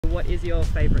what is your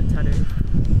favourite tattoo?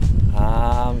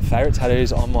 Favourite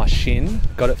tattoo's on my shin.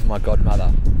 Got it for my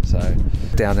godmother. So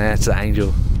down there, it's an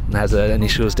angel and has her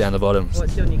initials down the bottom.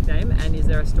 What's your nickname, and is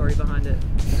there a story behind it?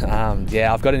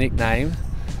 Yeah, I've got a nickname.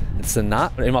 It's the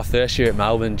Nut. In my first year at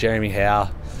Melbourne, Jeremy Howe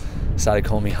started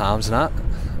calling me HARMES Nut,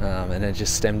 and it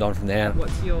just stemmed on from there.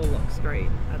 What's your lock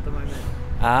screen at the moment?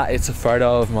 It's a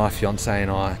photo of my fiance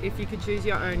and I. If you could choose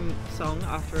your own song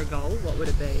after a goal, what would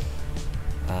it be?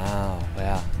 Oh,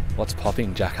 wow. What's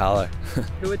popping? Jack Harlow.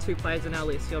 Who are 2 players on our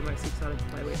list you're most excited to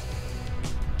play with?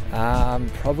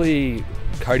 Probably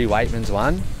Cody Waitman's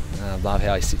one. Love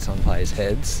how he sits on players'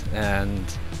 heads. And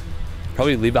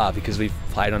probably Libba, because we've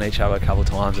played on each other a couple of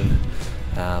times, and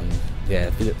yeah,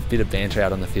 a bit of banter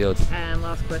out on the field. And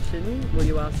last question, will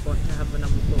you ask Bot to have the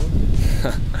number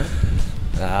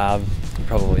 4?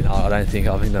 Probably not. I don't think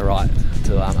I'm in the right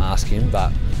to ask him,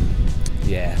 but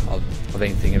yeah, I've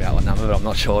been thinking about what number, but I'm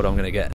not sure what I'm going to get.